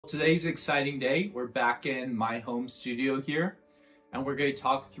Today's exciting day. We're back in my home studio here, and we're going to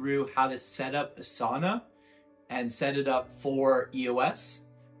talk through how to set up Asana and set it up for EOS.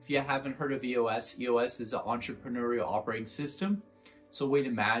 If you haven't heard of EOS, EOS is an Entrepreneurial Operating System. It's a way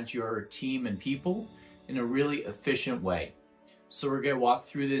to manage your team and people in a really efficient way. So we're going to walk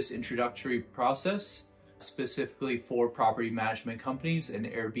through this introductory process specifically for property management companies and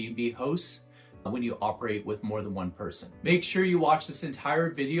Airbnb hosts when you operate with more than one person. Make sure you watch this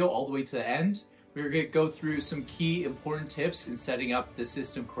entire video all the way to the end. We're going to go through some key important tips in setting up the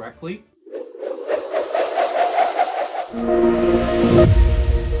system correctly.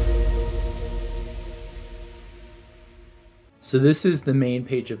 So this is the main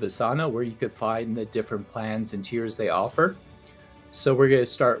page of Asana where you could find the different plans and tiers they offer. So we're going to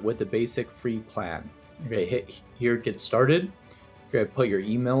start with the basic free plan. You're going to hit here, get started. You're going to put your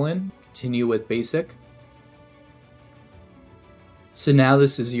email in, continue with basic. So now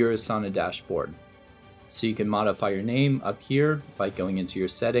this is your Asana dashboard. So you can modify your name up here by going into your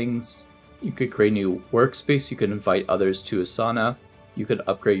settings. You could create a new workspace. You could invite others to Asana. You could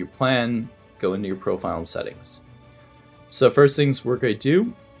upgrade your plan, go into your profile and settings. So first things we're going to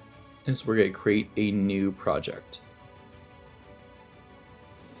do is we're going to create a new project.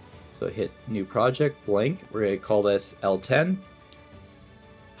 So hit new project, blank. We're going to call this L10.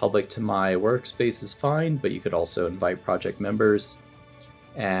 Public to my workspace is fine, but you could also invite project members.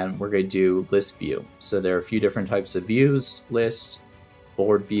 And we're going to do list view. So there are a few different types of views: list,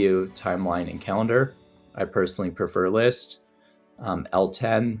 board view, timeline, and calendar. I personally prefer list.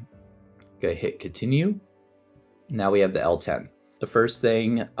 L10, go hit continue. Now we have the L10. The first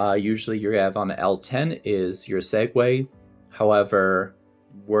thing usually you have on L10 is your segue. However,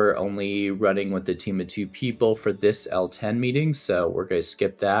 we're only running with a team of 2 people for this L10 meeting, so we're going to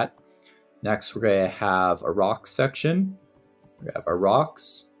skip that. Next, we're going to have a rocks section. We have our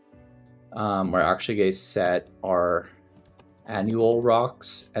rocks. We're actually going to set our annual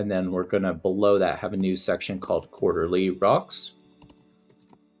rocks, and then we're going to below that have a new section called quarterly rocks.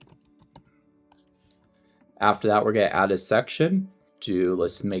 After that, we're going to add a section to,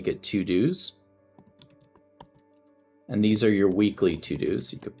 let's make it to-dos. And these are your weekly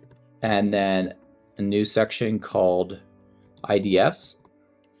to-dos. And then a new section called IDS.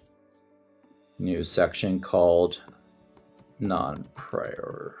 New section called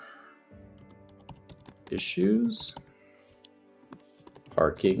non-prior issues.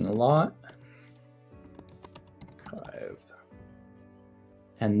 Parking lot. Archive.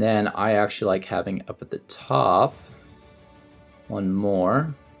 And then I actually like having up at the top one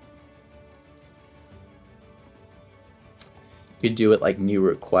more. You could do it like new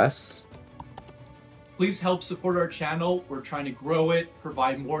requests. Please help support our channel. We're trying to grow it,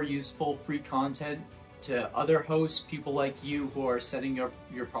 provide more useful free content to other hosts, people like you who are setting up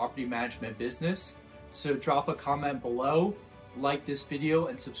your property management business. So drop a comment below, like this video,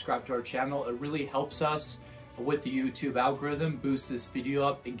 and subscribe to our channel. It really helps us with the YouTube algorithm, boost this video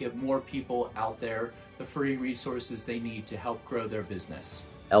up and give more people out there the free resources they need to help grow their business.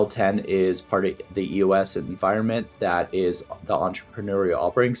 L10 is part of the EOS environment that is the Entrepreneurial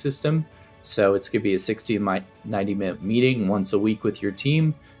Operating System. So it's going to be a 60 to 90 minute meeting once a week with your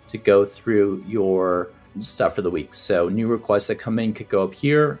team to go through your stuff for the week. So new requests that come in could go up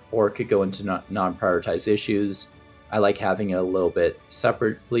here, or it could go into non-prioritized issues. I like having it a little bit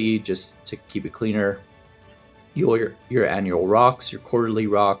separately just to keep it cleaner. Your annual rocks, your quarterly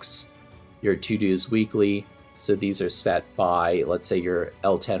rocks, your to-dos weekly. So these are set by, let's say your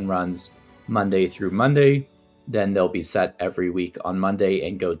L10 runs Monday through Monday, then they'll be set every week on Monday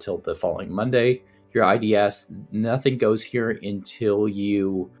and go till the following Monday. Your IDS, nothing goes here until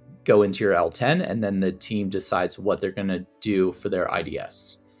you go into your L10, and then the team decides what they're going to do for their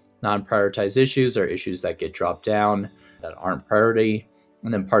IDS. Non-prioritized issues are issues that get dropped down that aren't priority.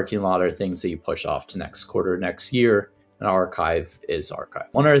 And then parking lot are things that you push off to next quarter, next year. An archive is archive.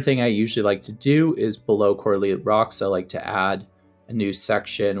 One other thing I usually like to do is below quarterly rocks, I like to add a new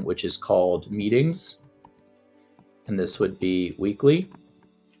section which is called meetings. And this would be weekly.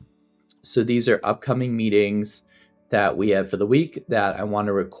 So these are upcoming meetings that we have for the week that I want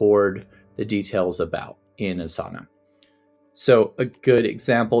to record the details about in Asana. So a good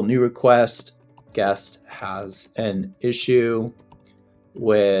example, new request, guest has an issue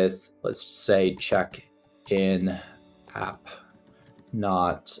with, let's say, check-in app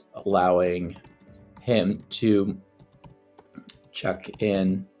not allowing him to check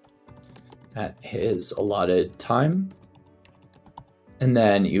in at his allotted time. And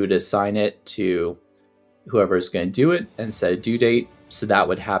then you would assign it to whoever is going to do it and set a due date. So that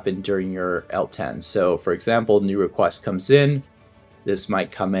would happen during your L10. So for example, new request comes in, This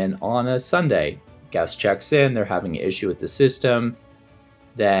might come in on a Sunday. Guest checks in, they're having an issue with the system.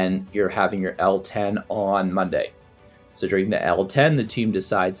 Then you're having your L10 on Monday. So during the L10, the team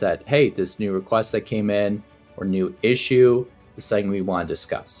decides that, hey, this new request that came in or new issue is something we want to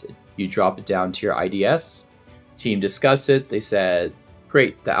discuss. You drop it down to your IDS, team discuss it. They said,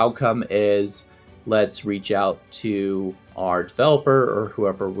 great, the outcome is let's reach out to our developer or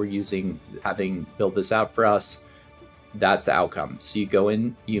whoever we're using, having build this out for us. That's the outcome. So you go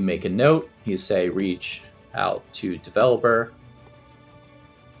in, you make a note, you say reach out to developer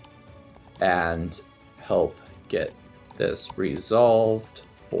and help get this resolved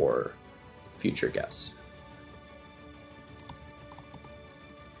for future guests.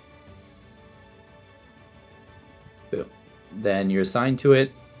 Boom. Then you're assigned to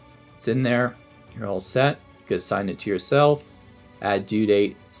it. It's in there. You're all set. You could assign it to yourself. Add due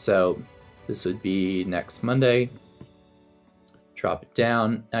date. So this would be next Monday. Drop it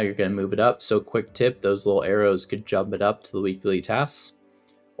down. Now you're going to move it up. So quick tip, those little arrows could jump it up to the weekly tasks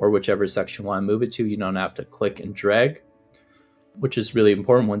or whichever section you want to move it to. You don't have to click and drag, which is really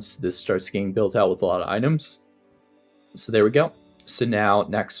important once this starts getting built out with a lot of items. So there we go. So now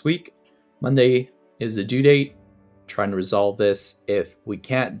next week, Monday is the due date. Trying to resolve this. If we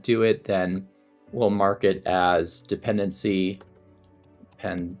can't do it, then we'll mark it as dependency,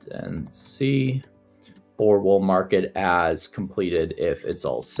 or we'll mark it as completed if it's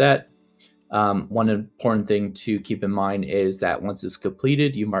all set. One important thing to keep in mind is that once it's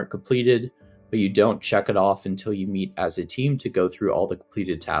completed, you mark completed, but you don't check it off until you meet as a team to go through all the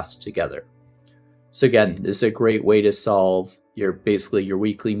completed tasks together. So again, this is a great way to solve basically your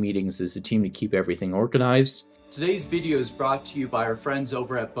weekly meetings as a team to keep everything organized. Today's video is brought to you by our friends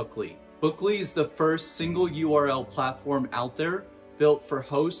over at Bookly. Bookly is the first single URL platform out there built for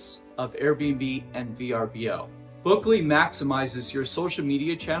hosts of Airbnb and VRBO. Bookly maximizes your social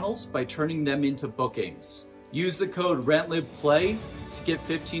media channels by turning them into bookings. Use the code RENTLIBPLAY to get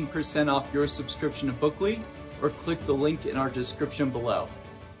 15% off your subscription to Bookly, or click the link in our description below.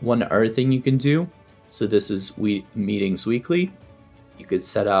 One other thing you can do, so this is meetings weekly, you could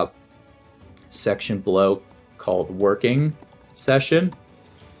set up a section below called working session.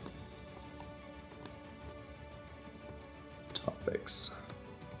 Topics.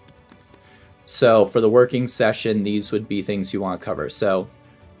 So for the working session, these would be things you want to cover. So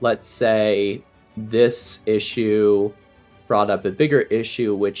let's say this issue brought up a bigger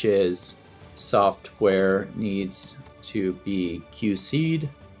issue, which is software needs to be QC'd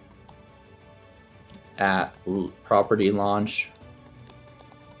at property launch.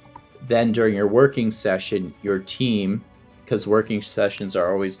 Then during your working session, your team, because working sessions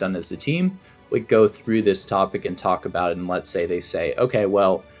are always done as a team, would go through this topic and talk about it. And let's say they say, okay,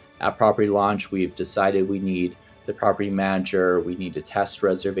 well, at property launch, we've decided we need the property manager, we need a test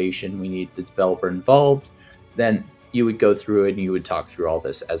reservation, we need the developer involved. Then you would go through it and you would talk through all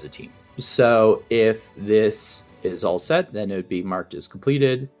this as a team. So if this is all set, then it would be marked as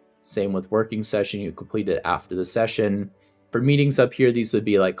completed. Same with working session, you complete it after the session. For meetings up here, these would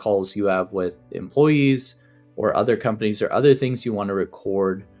be like calls you have with employees or other companies or other things you want to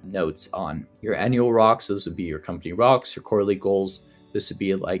record notes on. Your annual rocks, those would be your company rocks. Your quarterly goals, this would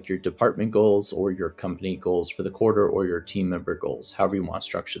be like your department goals or your company goals for the quarter or your team member goals, however you want to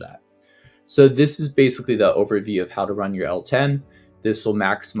structure that. So this is basically the overview of how to run your L10. This will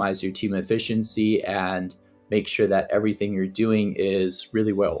maximize your team efficiency and make sure that everything you're doing is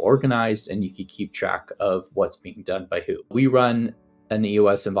really well organized and you can keep track of what's being done by who. We run an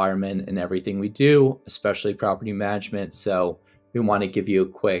EOS environment in everything we do, especially property management. So we want to give you a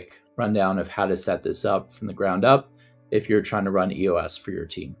quick rundown of how to set this up from the ground up if you're trying to run EOS for your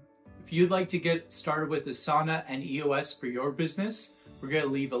team. If you'd like to get started with Asana and EOS for your business, we're going to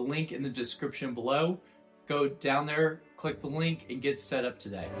leave a link in the description below. Go down there, click the link, and get set up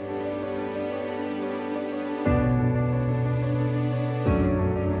today.